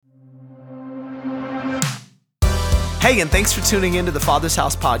Hey, and thanks for tuning into the Father's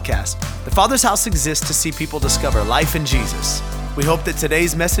House podcast. The Father's House exists to see people discover life in Jesus. We hope that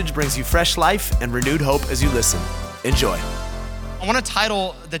today's message brings you fresh life and renewed hope as you listen. Enjoy. I want to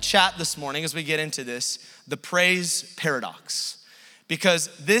title the chat this morning as we get into this, The Praise Paradox.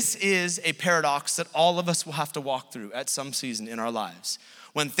 Because this is a paradox that all of us will have to walk through at some season in our lives.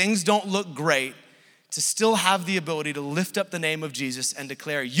 When things don't look great, to still have the ability to lift up the name of Jesus and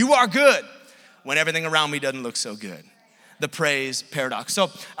declare, "You are good," when everything around me doesn't look so good. The praise paradox.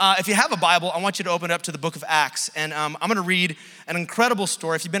 So if you have a Bible, I want you to open it up to the book of Acts. And I'm gonna read an incredible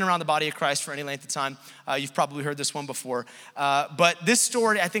story. If you've been around the body of Christ for any length of time, you've probably heard this one before. But this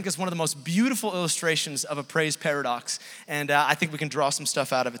story, I think, is one of the most beautiful illustrations of a praise paradox. And I think we can draw some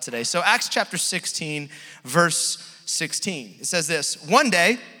stuff out of it today. So Acts chapter 16, verse 16. It says this: "One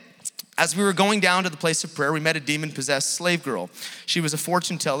day, as we were going down to the place of prayer, we met a demon-possessed slave girl. She was a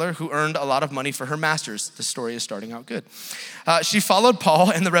fortune teller who earned a lot of money for her masters." The story is starting out good. "She followed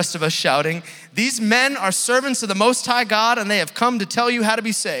Paul and the rest of us, shouting, 'These men are servants of the Most High God, and they have come to tell you how to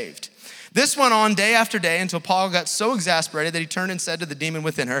be saved.' This went on day after day until Paul got so exasperated that he turned and said to the demon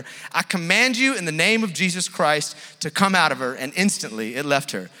within her, 'I command you in the name of Jesus Christ to come out of her,' and instantly it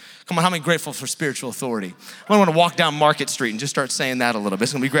left her." Come on, how many grateful for spiritual authority? I want to walk down Market Street and just start saying that a little bit.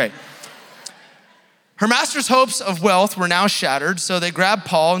 It's gonna be great. Her master's hopes of wealth were now shattered, so they grabbed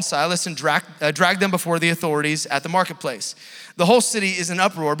Paul and Silas and dragged them before the authorities at the marketplace. "The whole city is in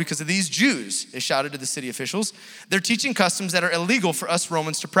uproar because of these Jews," they shouted to the city officials. "They're teaching customs that are illegal for us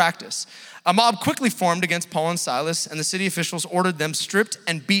Romans to practice." A mob quickly formed against Paul and Silas, and the city officials ordered them stripped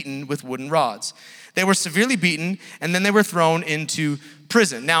and beaten with wooden rods. They were severely beaten, and then they were thrown into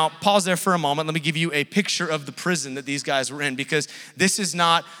prison. Now, pause there for a moment. Let me give you a picture of the prison that these guys were in, because this is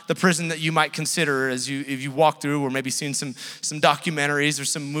not the prison that you might consider if you walk through or maybe seen some documentaries or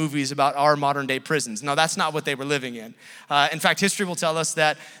some movies about our modern day prisons. No, that's not what they were living in. In fact, history will tell us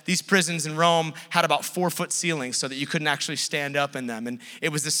that these prisons in Rome had about 4-foot ceilings so that you couldn't actually stand up in them. And it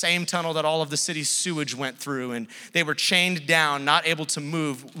was the same tunnel that all of the city's sewage went through. And they were chained down, not able to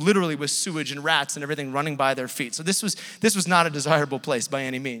move, literally with sewage and rats and everything running by their feet. So this was not a desirable place by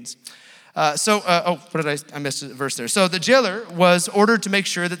any means. I missed a verse there. So the jailer was ordered to make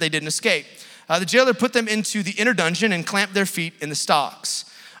sure that they didn't escape. The jailer put them into the inner dungeon and clamped their feet in the stocks.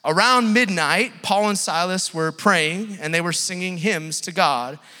 Around midnight, Paul and Silas were praying and they were singing hymns to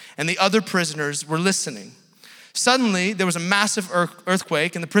God, and the other prisoners were listening. Suddenly, there was a massive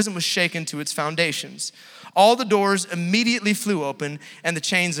earthquake and the prison was shaken to its foundations. All the doors immediately flew open and the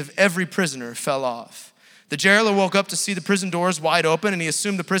chains of every prisoner fell off. The jailer woke up to see the prison doors wide open, and he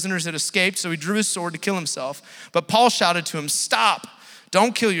assumed the prisoners had escaped, so he drew his sword to kill himself. But Paul shouted to him, "Stop!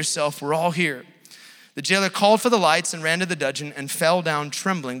 Don't kill yourself, we're all here." The jailer called for the lights and ran to the dungeon and fell down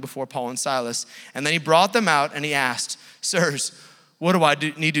trembling before Paul and Silas. And then he brought them out and he asked, "Sirs, what do I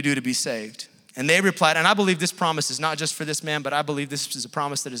need to do to be saved?" And they replied, and I believe this promise is not just for this man, but I believe this is a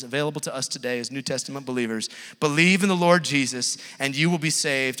promise that is available to us today as New Testament believers. "Believe in the Lord Jesus, and you will be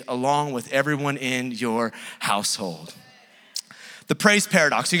saved along with everyone in your household." The praise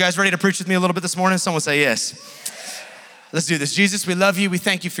paradox. You guys ready to preach with me a little bit this morning? Someone say yes. Let's do this. Jesus, we love you. We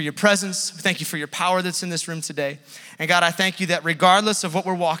thank you for your presence. We thank you for your power that's in this room today. And God, I thank you that regardless of what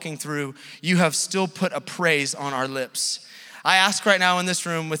we're walking through, you have still put a praise on our lips. I ask right now in this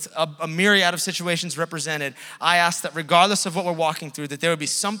room, with a myriad of situations represented, I ask that regardless of what we're walking through, that there would be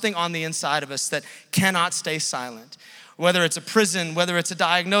something on the inside of us that cannot stay silent. Whether it's a prison, whether it's a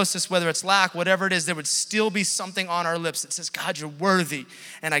diagnosis, whether it's lack, whatever it is, there would still be something on our lips that says, "God, you're worthy,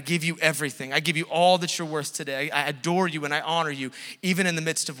 and I give you everything. I give you all that you're worth today. I adore you and I honor you, even in the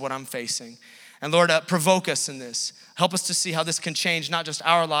midst of what I'm facing." And Lord, provoke us in this. Help us to see how this can change not just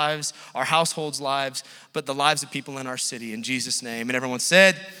our lives, our households' lives, but the lives of people in our city. In Jesus' name. And everyone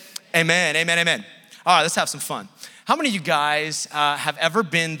said, amen, amen, amen. All right, let's have some fun. How many of you guys have ever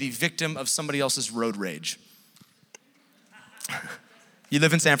been the victim of somebody else's road rage? You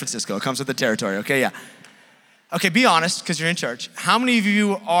live in San Francisco. It comes with the territory, okay? Yeah. Okay, be honest, because you're in church. How many of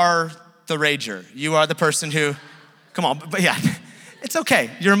you are the rager? You are the person who, come on, but yeah. It's okay,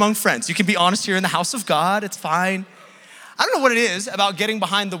 you're among friends. You can be honest here in the house of God, it's fine. I don't know what it is about getting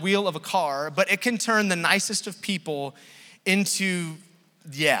behind the wheel of a car, but it can turn the nicest of people into,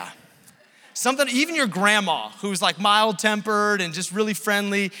 something, even your grandma, who's like mild-tempered and just really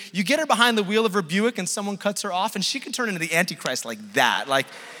friendly, you get her behind the wheel of her Buick and someone cuts her off and she can turn into the Antichrist like that. Like,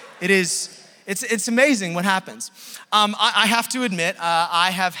 it's amazing what happens. I have to admit,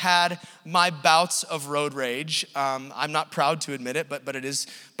 I have had my bouts of road rage. I'm not proud to admit it, but it is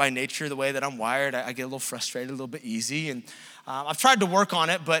by nature the way that I'm wired. I get a little frustrated a little bit easy. And I've tried to work on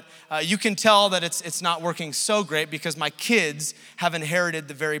it, but you can tell that it's not working so great because my kids have inherited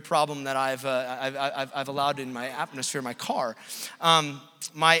the very problem that I've allowed in my atmosphere in my car.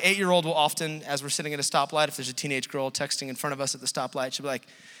 My 8-year-old will often, as we're sitting at a stoplight, if there's a teenage girl texting in front of us at the stoplight, she'll be like,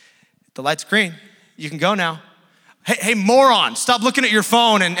 "The light's green, you can go now." Hey, moron, stop looking at your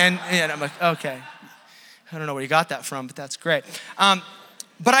phone. And I'm like, okay. I don't know where you got that from, but that's great.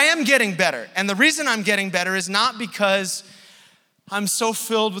 But I am getting better. And the reason I'm getting better is not because I'm so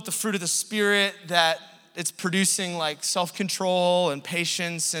filled with the fruit of the Spirit that it's producing like self-control and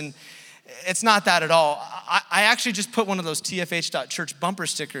patience, and it's not that at all. I actually just put one of those TFH.church bumper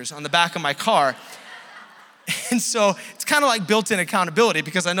stickers on the back of my car. And so it's kind of like built-in accountability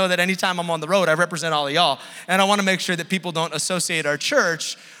because I know that anytime I'm on the road, I represent all of y'all. And I want to make sure that people don't associate our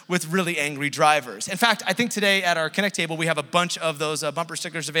church with really angry drivers. In fact, I think today at our Connect table, we have a bunch of those bumper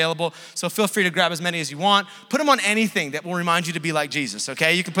stickers available. So feel free to grab as many as you want. Put them on anything that will remind you to be like Jesus,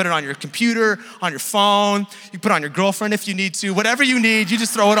 okay? You can put it on your computer, on your phone. You can put it on your girlfriend if you need to. Whatever you need, you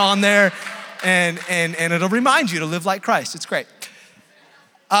just throw it on there and it'll remind you to live like Christ. It's great.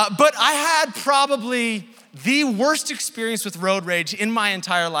 But I had probably the worst experience with road rage in my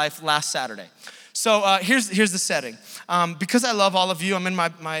entire life last Saturday. So here's the setting. Because I love all of you, I'm in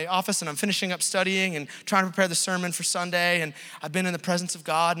my office and I'm finishing up studying and trying to prepare the sermon for Sunday, and I've been in the presence of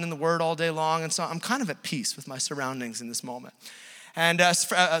God and in the Word all day long, and so I'm kind of at peace with my surroundings in this moment. And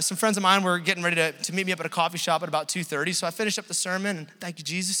some friends of mine were getting ready to meet me up at a coffee shop at about 2:30, so I finished up the sermon, and thank you,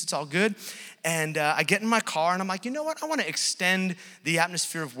 Jesus, it's all good. And I get in my car, and I'm like, you know what? I want to extend the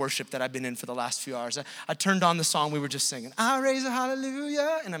atmosphere of worship that I've been in for the last few hours. I turned on the song we were just singing, "I raise a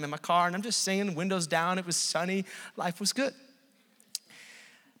hallelujah," and I'm in my car, and I'm just singing, windows down. It was sunny. Life was good.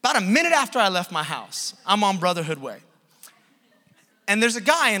 About a minute after I left my house, I'm on Brotherhood Way. And there's a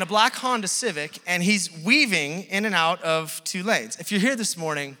guy in a black Honda Civic, and he's weaving in and out of 2 lanes. If you're here this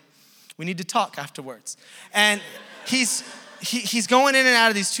morning, we need to talk afterwards. And he's going in and out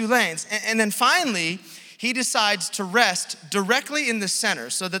of these 2 lanes. And then finally, he decides to rest directly in the center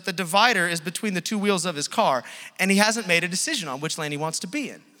so that the divider is between the 2 wheels of his car, and he hasn't made a decision on which lane he wants to be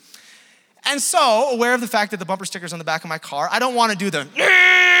in. And so, aware of the fact that the bumper sticker's on the back of my car, I don't want to do the,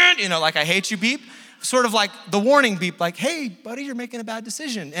 like I hate you beep. Sort of like the warning beep, like, "Hey, buddy, you're making a bad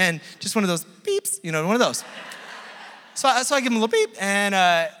decision." And just one of those beeps, one of those. So I give him a little beep,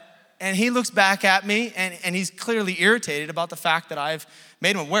 and he looks back at me, and he's clearly irritated about the fact that I've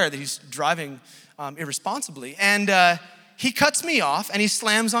made him aware that he's driving irresponsibly. And he cuts me off, and he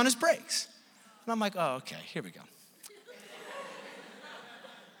slams on his brakes. And I'm like, oh, okay, here we go.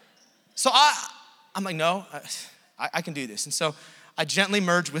 So I'm like, no, I can do this. And so I gently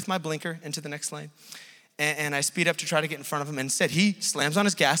merge with my blinker into the next lane, and I speed up to try to get in front of him. And instead, he slams on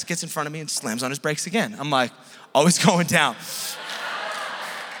his gas, gets in front of me, and slams on his brakes again. I'm like, always going down.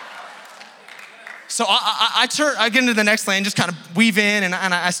 So I get into the next lane, just kind of weave in, and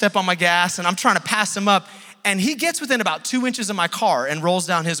I step on my gas, and I'm trying to pass him up. And he gets within about 2 inches of my car and rolls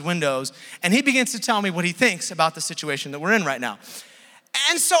down his windows, and he begins to tell me what he thinks about the situation that we're in right now.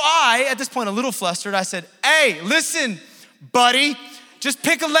 And so I, at this point, a little flustered, I said, "Hey, listen, buddy, just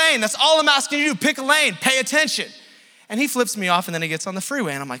pick a lane. That's all I'm asking you to do. Pick a lane, pay attention." And he flips me off, and then he gets on the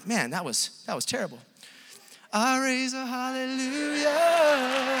freeway, and I'm like, man, that was terrible. I raise a hallelujah.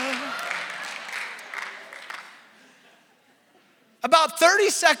 About 30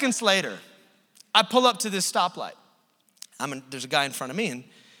 seconds later, I pull up to this stoplight. There's a guy in front of me, and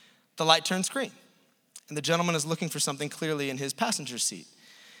the light turns green. And the gentleman is looking for something clearly in his passenger seat.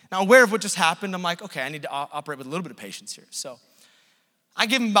 Now, aware of what just happened, I'm like, okay, I need to operate with a little bit of patience here. So I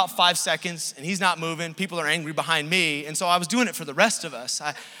give him about 5 seconds, and he's not moving. People are angry behind me, and so I was doing it for the rest of us.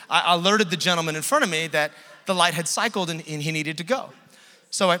 I alerted the gentleman in front of me that the light had cycled and he needed to go.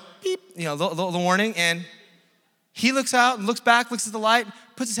 So I beep, the warning, and he looks out and looks back, looks at the light,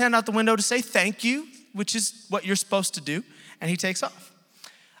 puts his hand out the window to say thank you, which is what you're supposed to do, and he takes off.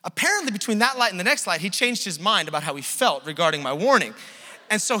 Apparently, between that light and the next light, he changed his mind about how he felt regarding my warning.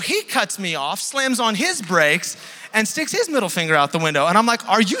 And so he cuts me off, slams on his brakes, and sticks his middle finger out the window. And I'm like,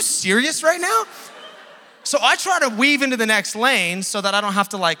 are you serious right now? So I try to weave into the next lane so that I don't have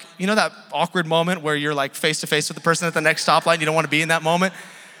to that awkward moment where you're like face to face with the person at the next stoplight and you don't want to be in that moment.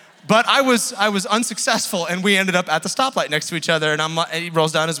 But I was unsuccessful, and we ended up at the stoplight next to each other, and he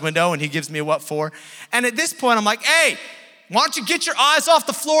rolls down his window and he gives me a what for. And at this point, I'm like, hey, why don't you get your eyes off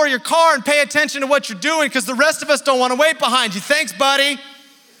the floor of your car and pay attention to what you're doing, because the rest of us don't want to wait behind you. Thanks, buddy.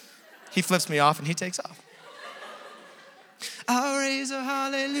 He flips me off and he takes off. I'll raise a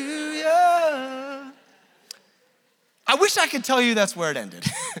hallelujah. I wish I could tell you that's where it ended.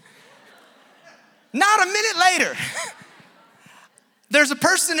 Not a minute later, there's a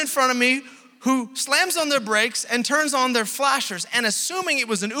person in front of me who slams on their brakes and turns on their flashers. And assuming it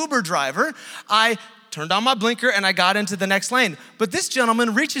was an Uber driver, I turned on my blinker and I got into the next lane. But this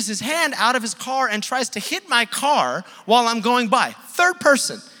gentleman reaches his hand out of his car and tries to hit my car while I'm going by. Third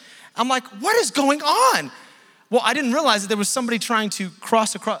person. I'm like, what is going on? Well, I didn't realize that there was somebody trying to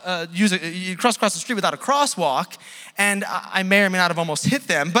cross across the street without a crosswalk, and I may or may not have almost hit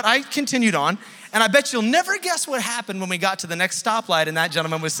them, but I continued on, and I bet you'll never guess what happened when we got to the next stoplight and that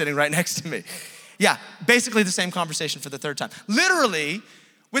gentleman was sitting right next to me. Yeah, basically the same conversation for the third time. Literally,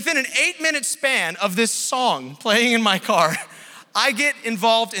 within an 8-minute span of this song playing in my car, I get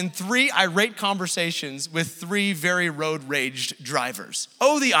involved in 3 irate conversations with 3 very road-raged drivers.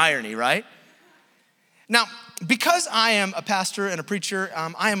 Oh, the irony, right? Now, because I am a pastor and a preacher,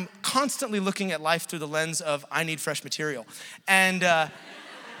 I am constantly looking at life through the lens of I need fresh material. And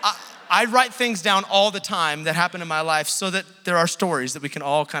I write things down all the time that happen in my life so that there are stories that we can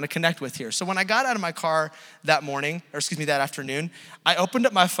all kind of connect with here. So when I got out of my car that afternoon, I opened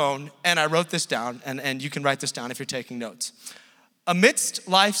up my phone and I wrote this down, and you can write this down if you're taking notes. Amidst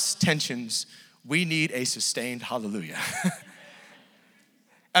life's tensions, we need a sustained hallelujah.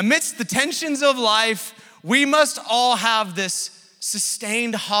 Amidst the tensions of life, we must all have this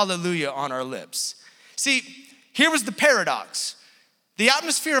sustained hallelujah on our lips. See, here was the paradox. The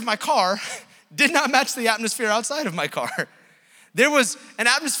atmosphere of my car did not match the atmosphere outside of my car. There was an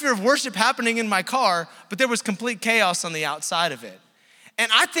atmosphere of worship happening in my car, but there was complete chaos on the outside of it. And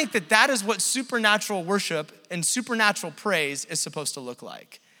I think that is what supernatural worship and supernatural praise is supposed to look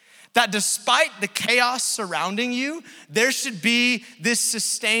like. That despite the chaos surrounding you, there should be this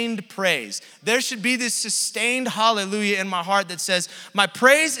sustained praise. There should be this sustained hallelujah in my heart that says, my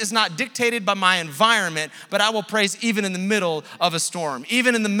praise is not dictated by my environment, but I will praise even in the middle of a storm,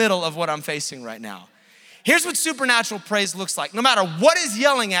 even in the middle of what I'm facing right now. Here's what supernatural praise looks like. No matter what is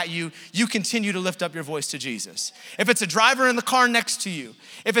yelling at you, you continue to lift up your voice to Jesus. If it's a driver in the car next to you,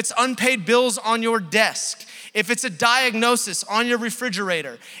 if it's unpaid bills on your desk, if it's a diagnosis on your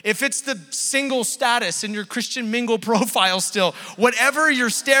refrigerator, if it's the single status in your Christian Mingle profile still, whatever you're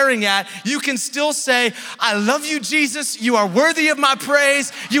staring at, you can still say, I love you, Jesus. You are worthy of my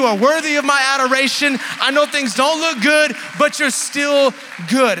praise. You are worthy of my adoration. I know things don't look good, but you're still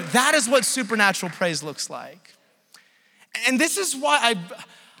good. That is what supernatural praise looks like. And this is why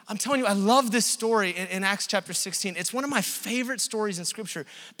I'm telling you, I love this story in Acts chapter 16. It's one of my favorite stories in Scripture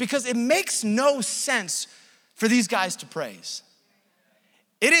because it makes no sense for these guys to praise.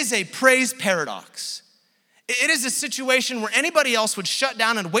 It is a praise paradox. It is a situation where anybody else would shut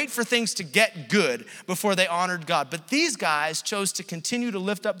down and wait for things to get good before they honored God. But these guys chose to continue to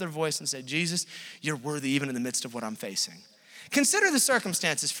lift up their voice and say, Jesus, you're worthy even in the midst of what I'm facing. Consider the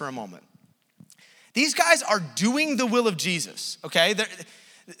circumstances for a moment. These guys are doing the will of Jesus, okay?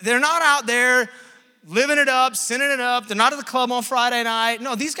 They're not out there living it up, sinning it up. They're not at the club on Friday night.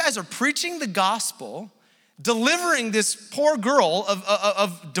 No, these guys are preaching the gospel, delivering this poor girl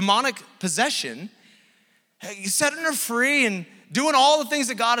of demonic possession, setting her free and doing all the things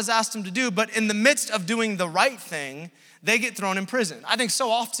that God has asked them to do. But in the midst of doing the right thing, they get thrown in prison. I think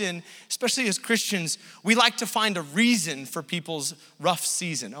so often, especially as Christians, we like to find a reason for people's rough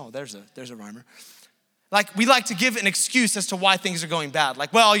season. Oh, there's a rhymer. Like we like to give an excuse as to why things are going bad.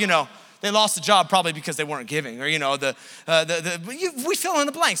 Like, well, they lost the job probably because they weren't giving, or we fill in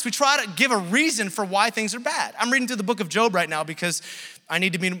the blanks. We try to give a reason for why things are bad. I'm reading through the book of Job right now because I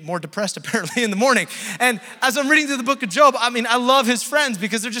need to be more depressed apparently in the morning. And as I'm reading through the book of Job, I love his friends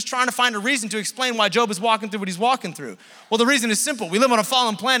because they're just trying to find a reason to explain why Job is walking through what he's walking through. Well, the reason is simple. We live on a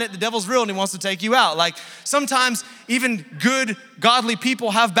fallen planet. The devil's real and he wants to take you out. Like sometimes even good, godly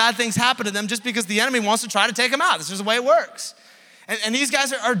people have bad things happen to them just because the enemy wants to try to take them out. This is the way it works. And these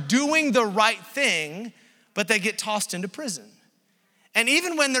guys are doing the right thing, but they get tossed into prison. And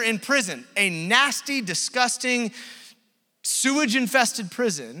even when they're in prison, a nasty, disgusting, sewage-infested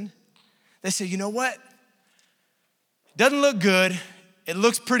prison, they say, you know what? Doesn't look good. It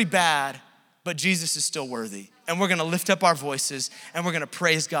looks pretty bad, but Jesus is still worthy. And we're gonna lift up our voices and we're gonna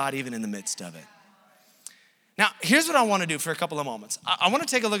praise God even in the midst of it. Now, here's what I wanna do for a couple of moments. I wanna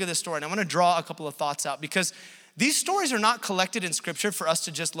take a look at this story and I wanna draw a couple of thoughts out because these stories are not collected in Scripture for us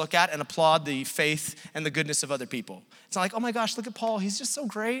to just look at and applaud the faith and the goodness of other people. It's not like, oh my gosh, look at Paul. He's just so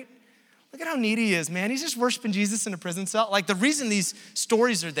great. Look at how neat he is, man. He's just worshiping Jesus in a prison cell. Like the reason these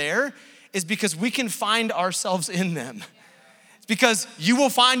stories are there is because we can find ourselves in them. It's because you will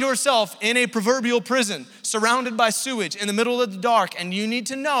find yourself in a proverbial prison, surrounded by sewage, in the middle of the dark, and you need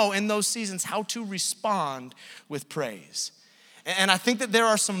to know in those seasons how to respond with praise. And I think that there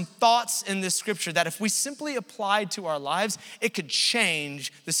are some thoughts in this scripture that if we simply applied to our lives, it could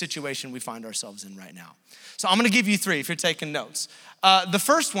change the situation we find ourselves in right now. So I'm gonna give you 3 if you're taking notes. The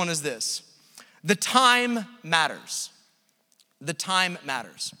first one is this: the time matters. The time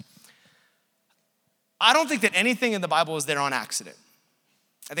matters. I don't think that anything in the Bible is there on accident.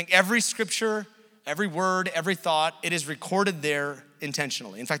 I think every scripture, every word, every thought, it is recorded there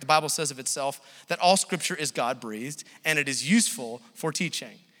intentionally. In fact, the Bible says of itself that all scripture is God-breathed and it is useful for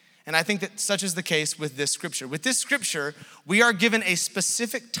teaching. And I think that such is the case with this scripture. With this scripture, we are given a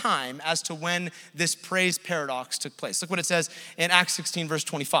specific time as to when this praise paradox took place. Look what it says in Acts 16, verse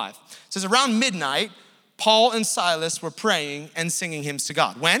 25. It says, around midnight, Paul and Silas were praying and singing hymns to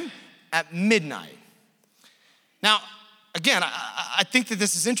God. When? At midnight. Now, again, I think that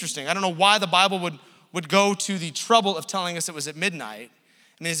this is interesting. I don't know why the Bible would go to the trouble of telling us it was at midnight.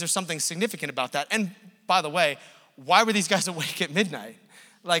 I mean, is there something significant about that? And by the way, why were these guys awake at midnight?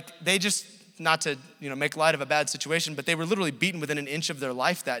 Like, they just, not to make light of a bad situation, but they were literally beaten within an inch of their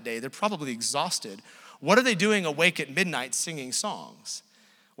life that day. They're probably exhausted. What are they doing awake at midnight singing songs?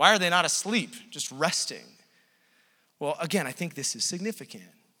 Why are they not asleep, just resting? Well, again, I think this is significant.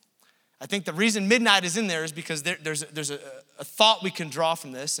 I think the reason midnight is in there is because there's a thought we can draw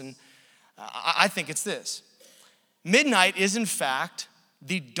from this, and I think it's this. Midnight is, in fact,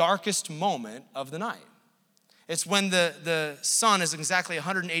 the darkest moment of the night. It's when the sun is exactly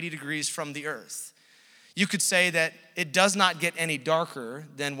 180 degrees from the earth. You could say that it does not get any darker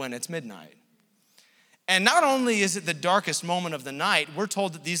than when it's midnight. And not only is it the darkest moment of the night, we're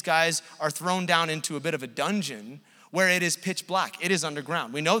told that these guys are thrown down into a bit of a dungeon where it is pitch black. It is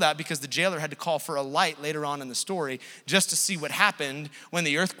underground. We know that because the jailer had to call for a light later on in the story just to see what happened when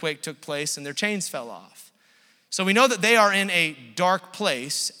the earthquake took place and their chains fell off. So we know that they are in a dark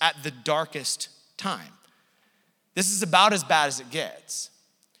place at the darkest time. This is about as bad as it gets.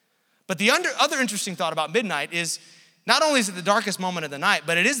 But the other interesting thought about midnight is not only is it the darkest moment of the night,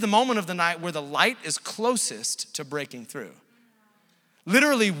 but it is the moment of the night where the light is closest to breaking through.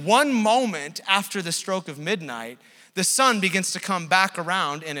 Literally 1 moment after the stroke of midnight, the sun begins to come back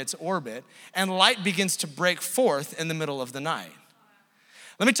around in its orbit and light begins to break forth in the middle of the night.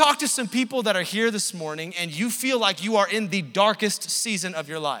 Let me talk to some people that are here this morning and you feel like you are in the darkest season of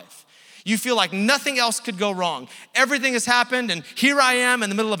your life. You feel like nothing else could go wrong. Everything has happened and here I am in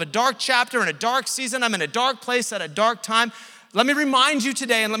the middle of a dark chapter in a dark season. I'm in a dark place at a dark time. Let me remind you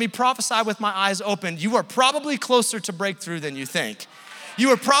today and let me prophesy with my eyes open. You are probably closer to breakthrough than you think. You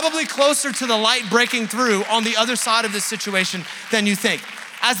are probably closer to the light breaking through on the other side of this situation than you think.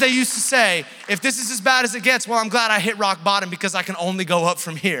 As they used to say, if this is as bad as it gets, well, I'm glad I hit rock bottom because I can only go up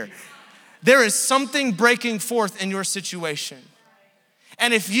from here. There is something breaking forth in your situation.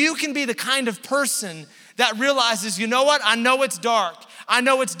 And if you can be the kind of person that realizes, you know what, I know it's dark, I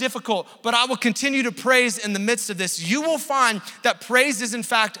know it's difficult, but I will continue to praise in the midst of this, you will find that praise is in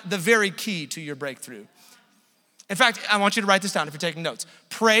fact the very key to your breakthrough. In fact, I want you to write this down if you're taking notes.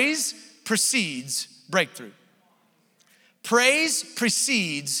 Praise precedes breakthrough. Praise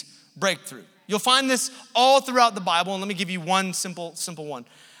precedes breakthrough. You'll find this all throughout the Bible, and let me give you one simple one.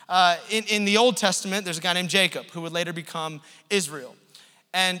 In the Old Testament, there's a guy named Jacob who would later become Israel.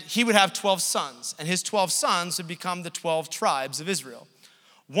 And he would have 12 sons, and his 12 sons would become the 12 tribes of Israel.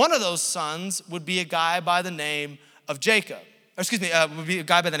 One of those sons would be a guy by the name of Jacob. Would be a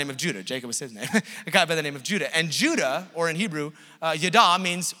guy by the name of Judah. Jacob was his name. A guy by the name of Judah. And Judah, or in Hebrew, Yada,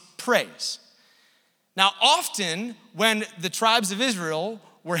 means praise. Now, often when the tribes of Israel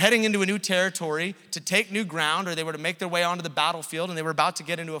were heading into a new territory to take new ground, or they were to make their way onto the battlefield and they were about to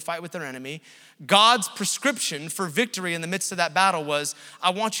get into a fight with their enemy, God's prescription for victory in the midst of that battle was,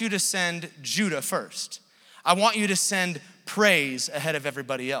 I want you to send Judah first. I want you to send praise ahead of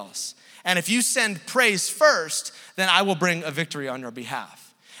everybody else. And if you send praise first, then I will bring a victory on your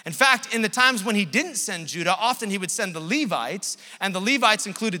behalf. In fact, in the times when he didn't send Judah, often he would send the Levites, and the Levites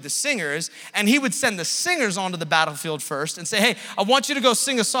included the singers, and he would send the singers onto the battlefield first and say, hey, I want you to go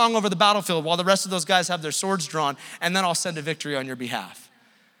sing a song over the battlefield while the rest of those guys have their swords drawn, and then I'll send a victory on your behalf.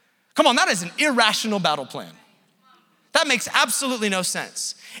 Come on, that is an irrational battle plan. That makes absolutely no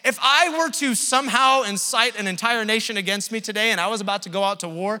sense. If I were to somehow incite an entire nation against me today and I was about to go out to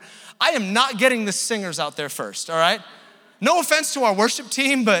war, I am not getting the singers out there first, all right? No offense to our worship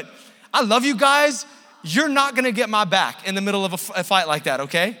team, but I love you guys. You're not gonna get my back in the middle of a fight like that,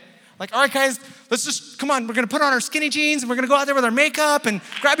 okay? Like, all right, guys, let's just, come on, we're gonna put on our skinny jeans and we're gonna go out there with our makeup and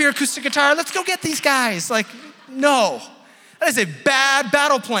grab your acoustic guitar. Let's go get these guys. Like, no, that is a bad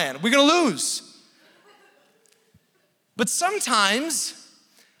battle plan. We're gonna lose. But sometimes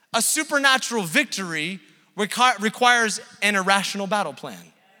a supernatural victory requires an irrational battle plan.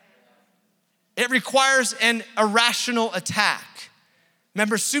 It requires an irrational attack.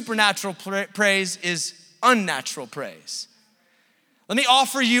 Remember, supernatural praise is unnatural praise. Let me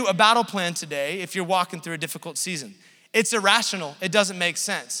offer you a battle plan today if you're walking through a difficult season. It's irrational, it doesn't make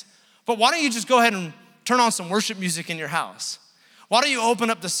sense. But why don't you just go ahead and turn on some worship music in your house? Why don't you open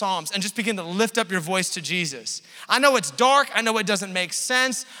up the Psalms and just begin to lift up your voice to Jesus? I know it's dark, I know it doesn't make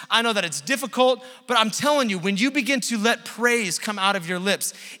sense, I know that it's difficult, but I'm telling you, when you begin to let praise come out of your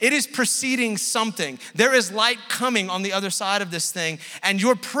lips, it is preceding something. There is light coming on the other side of this thing, and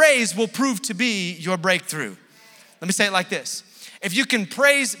your praise will prove to be your breakthrough. Let me say it like this. If you can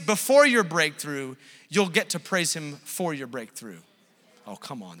praise before your breakthrough, you'll get to praise him for your breakthrough. Oh,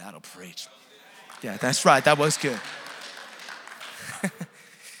 come on, that'll preach. Yeah, that's right, that was good.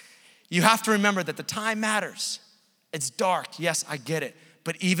 You have to remember that the time matters. It's dark, yes, I get it.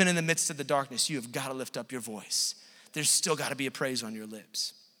 But even in the midst of the darkness, you have got to lift up your voice. There's still got to be a praise on your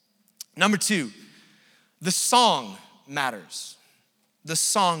lips. Number 2, the song matters. The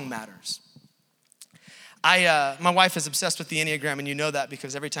song matters. My wife is obsessed with the Enneagram, and you know that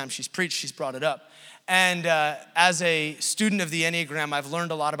because every time she's preached, she's brought it up. And as a student of the Enneagram, I've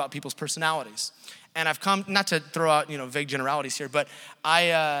learned a lot about people's personalities. And I've come, not to throw out vague generalities here, but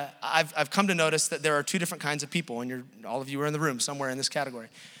I've come to notice that there are 2 different kinds of people, and all of you are in the room somewhere in this category.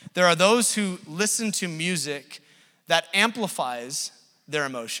 There are those who listen to music that amplifies their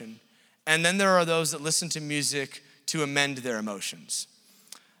emotion, and then there are those that listen to music to amend their emotions.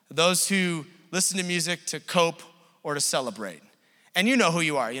 Those who listen to music to cope or to celebrate. And you know who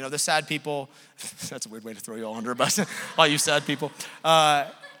you are, the sad people. That's a weird way to throw you all under a bus, all you sad people.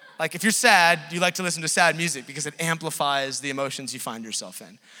 Like if you're sad, you like to listen to sad music because it amplifies the emotions you find yourself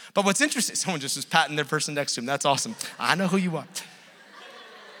in. But what's interesting, someone just was patting their person next to him. That's awesome. I know who you are.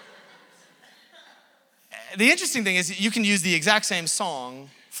 The interesting thing is you can use the exact same song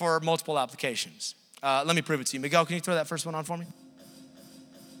for multiple applications. Let me prove it to you. Miguel, can you throw that first one on for me?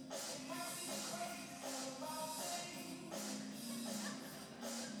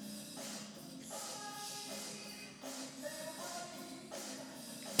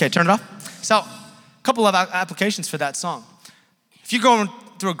 Okay, turn it off. So, a couple of applications for that song. If you're going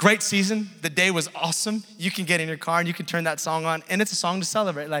through a great season, the day was awesome, you can get in your car and you can turn that song on, and it's a song to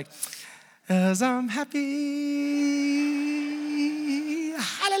celebrate, like, 'cause I'm happy,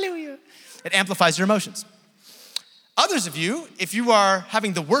 hallelujah. It amplifies your emotions. Others of you, if you are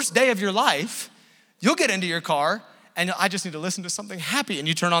having the worst day of your life, you'll get into your car and I just need to listen to something happy, and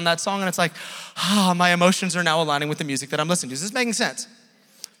you turn on that song and it's like, my emotions are now aligning with the music that I'm listening to. Is this making sense?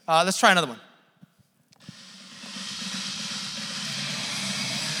 Let's try another one.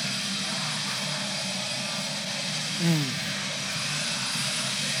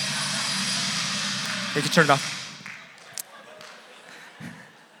 You can turn it off.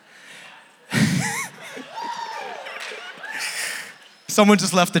 Someone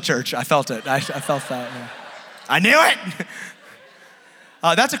just left the church. I felt it. I felt that. Yeah. I knew it.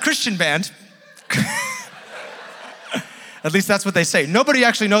 That's a Christian band. At least that's what they say. Nobody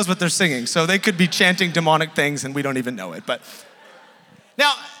actually knows what they're singing, so they could be chanting demonic things and we don't even know it. But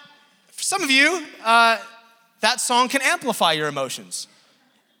now, for some of you, that song can amplify your emotions.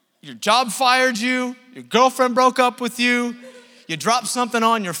 Your job fired you, your girlfriend broke up with you, you dropped something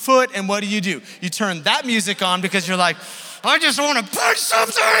on your foot, and what do? You turn that music on because you're like, I just want to punch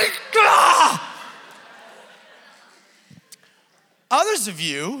something. Others of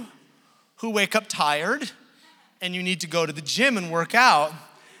you who wake up tired and you need to go to the gym and work out,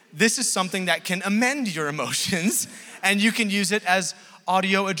 this is something that can amend your emotions, and you can use it as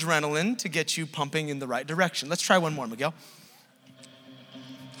audio adrenaline to get you pumping in the right direction. Let's try one more, Miguel.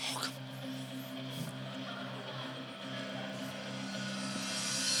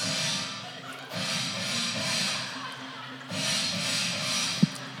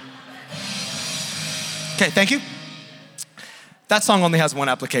 Okay, thank you. That song only has one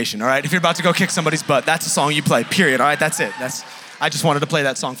application, all right? If you're about to go kick somebody's butt, that's a song you play, period, all right? That's it. I just wanted to play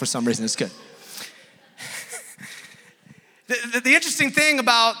that song for some reason. It's good. The interesting thing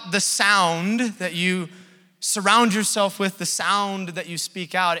about the sound that you surround yourself with, the sound that you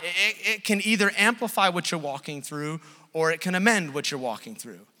speak out, it can either amplify what you're walking through or it can amend what you're walking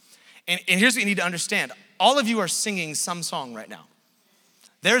through. And here's what you need to understand. All of you are singing some song right now.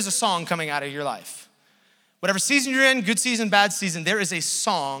 There's a song coming out of your life. Whatever season you're in, good season, bad season, there is a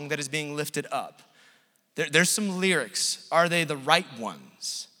song that is being lifted up. There's some lyrics. Are they the right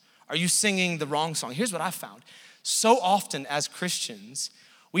ones? Are you singing the wrong song? Here's what I found. So often as Christians,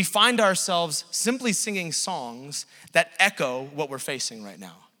 we find ourselves simply singing songs that echo what we're facing right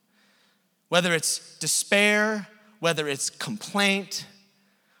now. whether it's despair, whether it's complaint,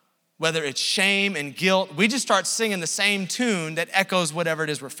 whether it's shame and guilt, we just start singing the same tune that echoes whatever it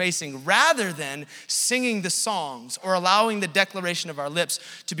is we're facing, rather than singing the songs or allowing the declaration of our lips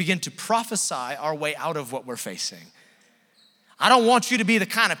to begin to prophesy our way out of what we're facing. I don't want you to be the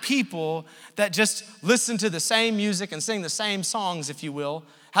kind of people that just listen to the same music and sing the same songs, if you will,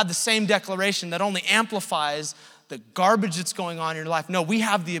 have the same declaration that only amplifies the garbage that's going on in your life. No, we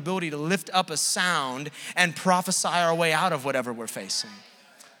have the ability to lift up a sound and prophesy our way out of whatever we're facing.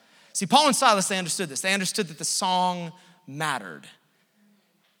 See, Paul and Silas, they understood this. They understood that the song mattered.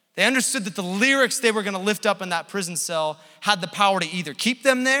 They understood that the lyrics they were going to lift up in that prison cell had the power to either keep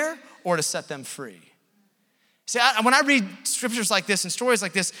them there or to set them free. See, when I read scriptures like this and stories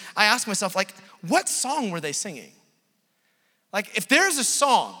like this, I ask myself, like, what song were they singing? Like, if there's a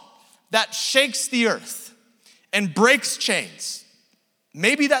song that shakes the earth and breaks chains,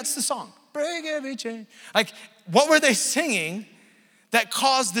 maybe that's the song. Break every chain. Like, what were they singing that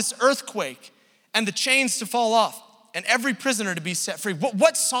caused this earthquake and the chains to fall off and every prisoner to be set free?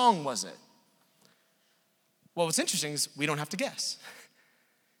 What song was it? Well, what's interesting is we don't have to guess.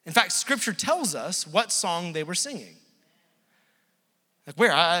 In fact, scripture tells us what song they were singing. Like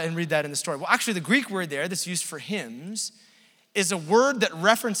where? I didn't read that in the story. Well, actually, the Greek word there that's used for hymns is a word that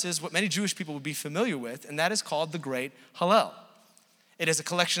references what many Jewish people would be familiar with, and that is called the Great Hallel. It is a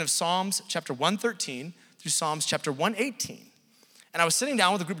collection of Psalms chapter 113 through Psalms chapter 118. And I was sitting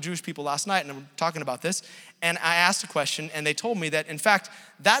down with a group of Jewish people last night, and I'm talking about this, and I asked a question, and they told me that, in fact,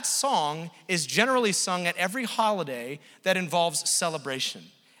 that song is generally sung at every holiday that involves celebration,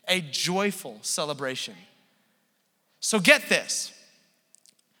 a joyful celebration. So get this.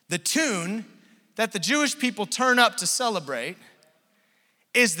 The tune that the Jewish people turn up to celebrate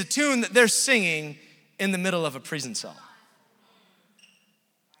is the tune that they're singing in the middle of a prison cell.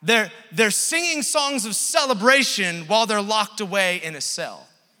 They're singing songs of celebration while they're locked away in a cell.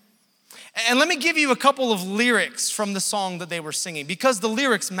 And let me give you a couple of lyrics from the song that they were singing, because the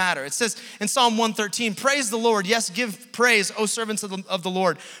lyrics matter. It says in Psalm 113, praise the Lord. Yes, give praise, O servants of the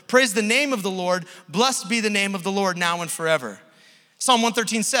Lord. Praise the name of the Lord. Blessed be the name of the Lord now and forever. Psalm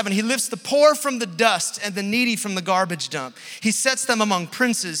 113:7, he lifts the poor from the dust and the needy from the garbage dump. He sets them among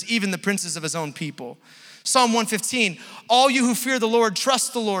princes, even the princes of his own people. Psalm 115, all you who fear the Lord,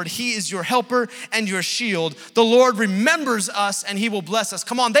 trust the Lord. He is your helper and your shield. The Lord remembers us and he will bless us.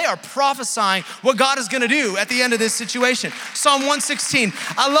 Come on, they are prophesying what God is gonna do at the end of this situation. Psalm 116,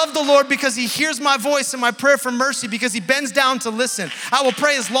 I love the Lord because he hears my voice and my prayer for mercy, because he bends down to listen. I will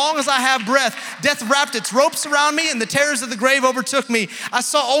pray as long as I have breath. Death wrapped its ropes around me and the terrors of the grave overtook me. I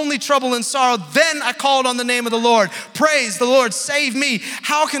saw only trouble and sorrow. Then I called on the name of the Lord. Praise the Lord, save me.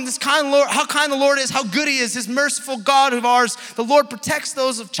 How kind the Lord is, how good he is, his merciful God of ours. The Lord protects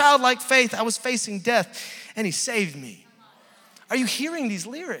those of childlike faith. I was facing death and he saved me. Are you hearing these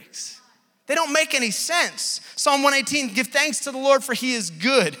lyrics? They don't make any sense. Psalm 118, give thanks to the Lord for he is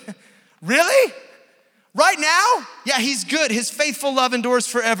good. Really? Right now? Yeah, he's good. His faithful love endures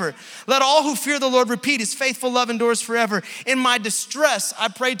forever. Let all who fear the Lord repeat, his faithful love endures forever. In my distress, I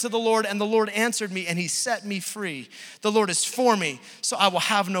prayed to the Lord and the Lord answered me and he set me free. The Lord is for me, so I will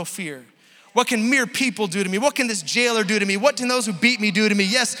have no fear. What can mere people do to me? What can this jailer do to me? What can those who beat me do to me?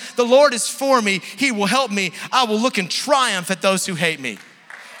 Yes, the Lord is for me. He will help me. I will look in triumph at those who hate me.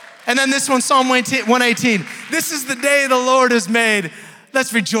 And then this one, Psalm 118. This is the day the Lord has made.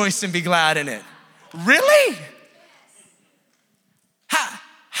 Let's rejoice and be glad in it. Really?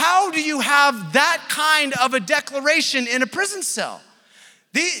 How do you have that kind of a declaration in a prison cell?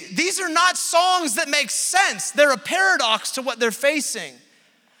 These are not songs that make sense. They're a paradox to what they're facing.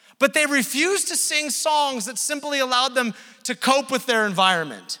 But they refused to sing songs that simply allowed them to cope with their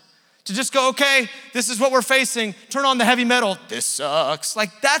environment. To just go, okay, this is what we're facing. Turn on the heavy metal. This sucks.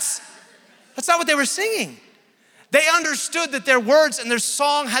 Like that's not what they were singing. They understood that their words and their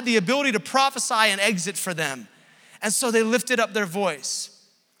song had the ability to prophesy an exit for them. And so they lifted up their voice.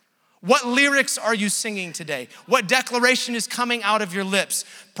 What lyrics are you singing today? What declaration is coming out of your lips?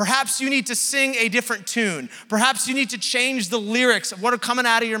 Perhaps you need to sing a different tune. Perhaps you need to change the lyrics of what are coming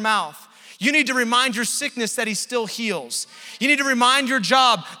out of your mouth. You need to remind your sickness that he still heals. You need to remind your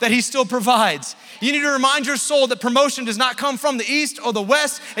job that he still provides. You need to remind your soul that promotion does not come from the east or the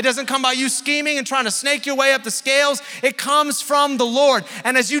west. It doesn't come by you scheming and trying to snake your way up the scales. It comes from the Lord.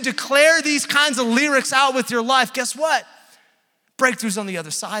 And as you declare these kinds of lyrics out with your life, guess what? Breakthrough's on the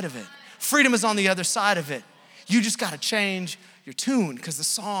other side of it. Freedom is on the other side of it. You just got to change your tune because the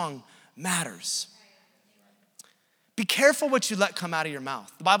song matters. Be careful what you let come out of your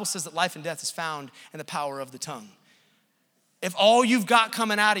mouth. The Bible says that life and death is found in the power of the tongue. if all you've got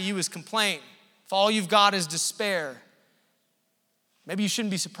coming out of you is complaint, if all you've got is despair, maybe you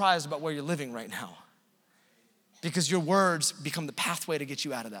shouldn't be surprised about where you're living right now, because your words become the pathway to get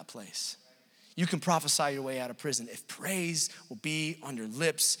you out of that place. You can prophesy your way out of prison if praise will be on your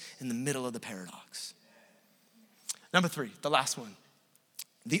lips in the middle of the paradox. Number 3, the last one.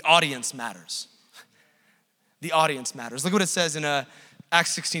 The audience matters. The audience matters. Look what it says in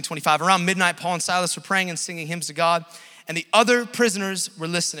Acts 16:25. Around midnight, Paul and Silas were praying and singing hymns to God, and the other prisoners were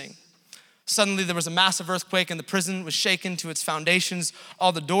listening. Suddenly there was a massive earthquake and the prison was shaken to its foundations.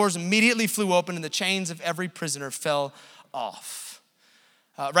 All the doors immediately flew open and the chains of every prisoner fell off.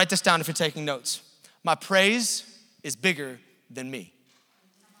 Write this down if you're taking notes. My praise is bigger than me.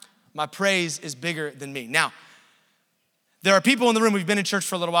 My praise is bigger than me. Now, there are people in the room, we've been in church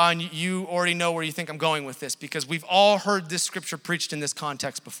for a little while, and you already know where you think I'm going with this, because we've all heard this scripture preached in this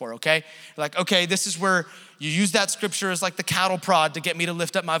context before, okay? You're like, okay, this is where you use that scripture as like the cattle prod to get me to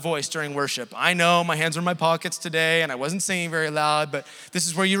lift up my voice during worship. I know my hands are in my pockets today, and I wasn't singing very loud, but this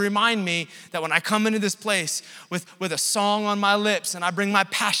is where you remind me that when I come into this place with a song on my lips, and I bring my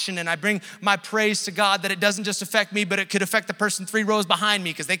passion and I bring my praise to God, that it doesn't just affect me, but it could affect the person 3 rows behind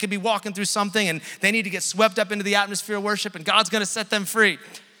me, because they could be walking through something and they need to get swept up into the atmosphere of worship, and God's gonna set them free.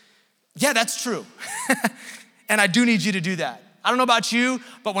 Yeah, that's true. And I do need you to do that. I don't know about you,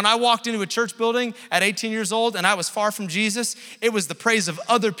 but when I walked into a church building at 18 years old and I was far from Jesus, it was the praise of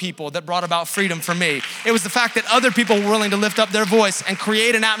other people that brought about freedom for me. It was the fact that other people were willing to lift up their voice and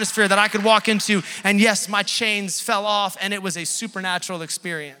create an atmosphere that I could walk into, and yes, my chains fell off, and it was a supernatural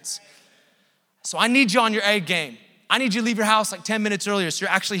experience. So I need you on your A game. I need you to leave your house like 10 minutes earlier so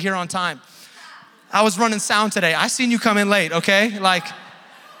you're actually here on time. I was running sound today. I seen you come in late, okay? Like,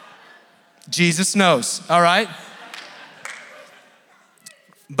 Jesus knows, all right?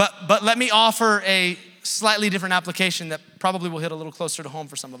 But let me offer a slightly different application that probably will hit a little closer to home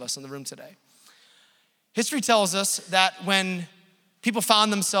for some of us in the room today. History tells us that when people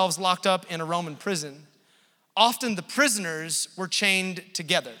found themselves locked up in a Roman prison, often the prisoners were chained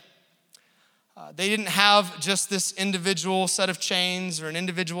together. They didn't have just this individual set of chains or an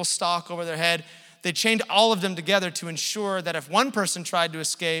individual stock over their head. They chained all of them together to ensure that if one person tried to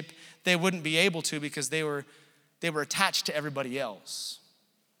escape, they wouldn't be able to, because they were attached to everybody else.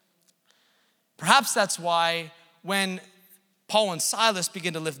 Perhaps that's why when Paul and Silas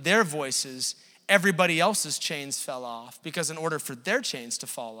began to lift their voices, everybody else's chains fell off, because in order for their chains to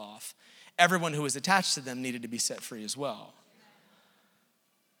fall off, everyone who was attached to them needed to be set free as well.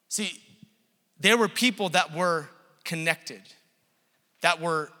 See, there were people that were connected, that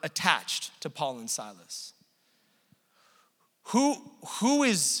were attached to Paul and Silas. Who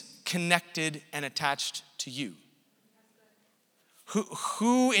is connected and attached to you?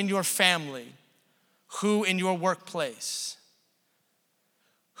 Who in your family? Who in your workplace?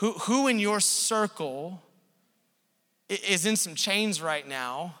 Who in your circle is in some chains right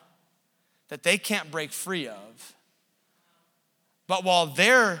now that they can't break free of? But while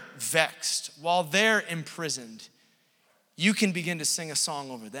they're vexed, while they're imprisoned, you can begin to sing a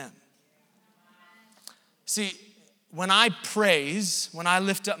song over them. See, when I praise, when I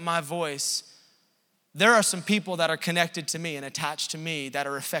lift up my voice, there are some people that are connected to me and attached to me that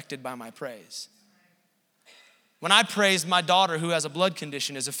are affected by my praise. When I praise, my daughter who has a blood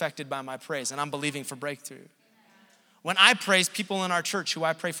condition is affected by my praise, and I'm believing for breakthrough. When I praise, people in our church who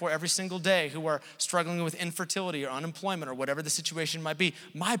I pray for every single day who are struggling with infertility or unemployment or whatever the situation might be,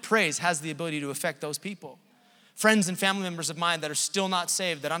 my praise has the ability to affect those people. Friends and family members of mine that are still not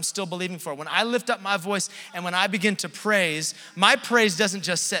saved, that I'm still believing for. When I lift up my voice and when I begin to praise, my praise doesn't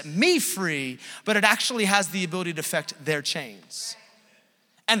just set me free, but it actually has the ability to affect their chains.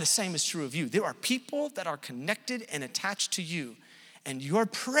 And the same is true of you. There are people that are connected and attached to you, and your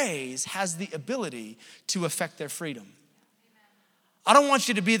praise has the ability to affect their freedom. I don't want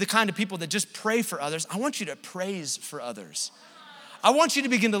you to be the kind of people that just pray for others. I want you to praise for others. I want you to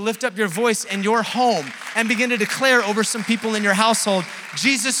begin to lift up your voice in your home and begin to declare over some people in your household,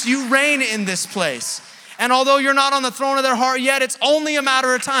 Jesus, you reign in this place. And although you're not on the throne of their heart yet, it's only a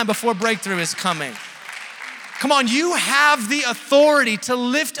matter of time before breakthrough is coming. Come on, you have the authority to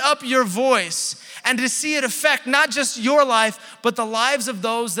lift up your voice and to see it affect not just your life, but the lives of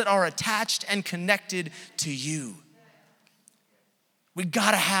those that are attached and connected to you. We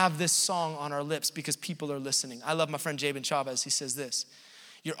gotta have this song on our lips because people are listening. I love my friend Jabin Chavez. He says this,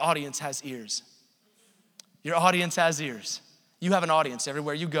 your audience has ears. Your audience has ears. You have an audience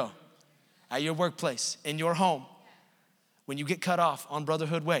everywhere you go, at your workplace, in your home. When you get cut off on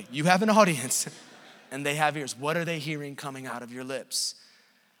Brotherhood Way, you have an audience and they have ears. What are they hearing coming out of your lips?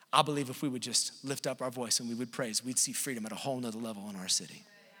 I believe if we would just lift up our voice and we would praise, we'd see freedom at a whole nother level in our city.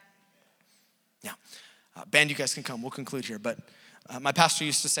 Now, band, you guys can come. We'll conclude here. But my pastor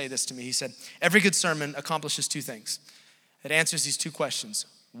used to say this to me. He said, every good sermon accomplishes two things. It answers these two questions.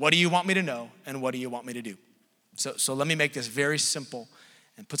 What do you want me to know? And what do you want me to do? So let me make this very simple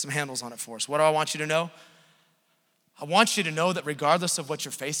and put some handles on it for us. What do I want you to know? I want you to know that regardless of what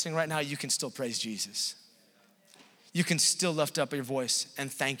you're facing right now, you can still praise Jesus. You can still lift up your voice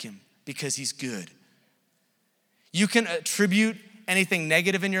and thank him because he's good. You can attribute anything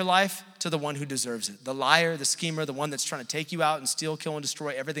negative in your life to the one who deserves it. The liar, the schemer, the one that's trying to take you out and steal, kill, and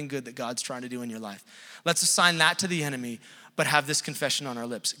destroy everything good that God's trying to do in your life. Let's assign that to the enemy, but have this confession on our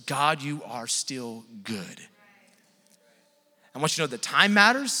lips. God, you are still good. I want you to know the time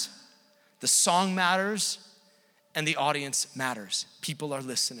matters, the song matters, and the audience matters. People are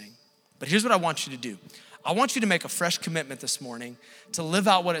listening. But here's what I want you to do. I want you to make a fresh commitment this morning to live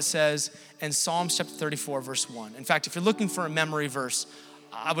out what it says in Psalms chapter 34, verse 1. In fact, if you're looking for a memory verse,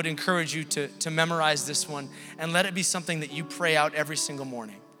 I would encourage you to memorize this one and let it be something that you pray out every single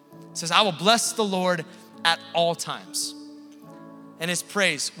morning. It says, I will bless the Lord at all times, and his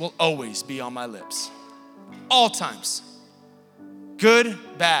praise will always be on my lips. All times. Good,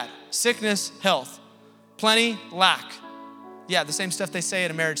 bad, sickness, health, plenty, lack. Yeah, the same stuff they say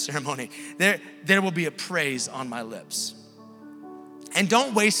at a marriage ceremony. There will be a praise on my lips. And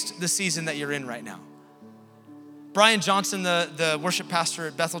don't waste the season that you're in right now. Brian Johnson, the worship pastor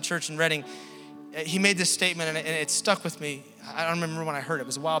at Bethel Church in Redding, he made this statement and it stuck with me. I don't remember when I heard it. It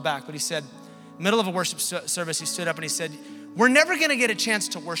was a while back, but he said, middle of a worship service, he stood up and he said, we're never gonna get a chance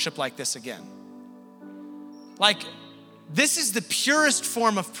to worship like this again. Like, this is the purest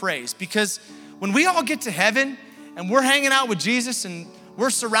form of praise, because when we all get to heaven and we're hanging out with Jesus and we're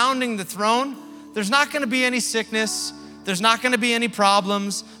surrounding the throne, there's not gonna be any sickness, there's not gonna be any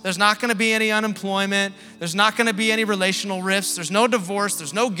problems, there's not gonna be any unemployment, there's not gonna be any relational rifts, there's no divorce,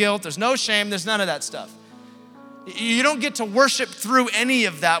 there's no guilt, there's no shame, there's none of that stuff. You don't get to worship through any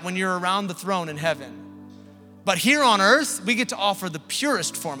of that when you're around the throne in heaven. But here on earth, we get to offer the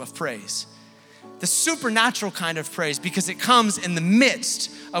purest form of praise, the supernatural kind of praise, because it comes in the midst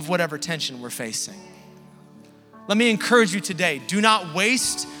of whatever tension we're facing. Let me encourage you today, do not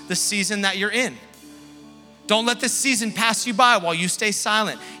waste the season that you're in. Don't let this season pass you by while you stay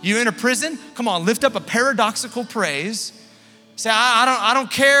silent. You're in a prison, come on, lift up a paradoxical praise. Say, I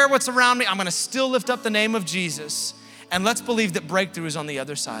don't care what's around me, I'm gonna still lift up the name of Jesus. And let's believe that breakthrough is on the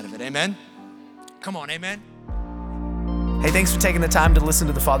other side of it, amen? Come on, amen? Hey, thanks for taking the time to listen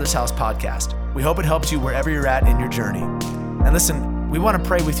to the Father's House podcast. We hope it helps you wherever you're at in your journey. And listen, we want to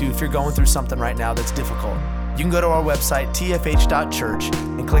pray with you if you're going through something right now that's difficult. You can go to our website, tfh.church,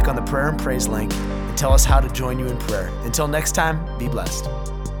 and click on the prayer and praise link and tell us how to join you in prayer. Until next time, be blessed.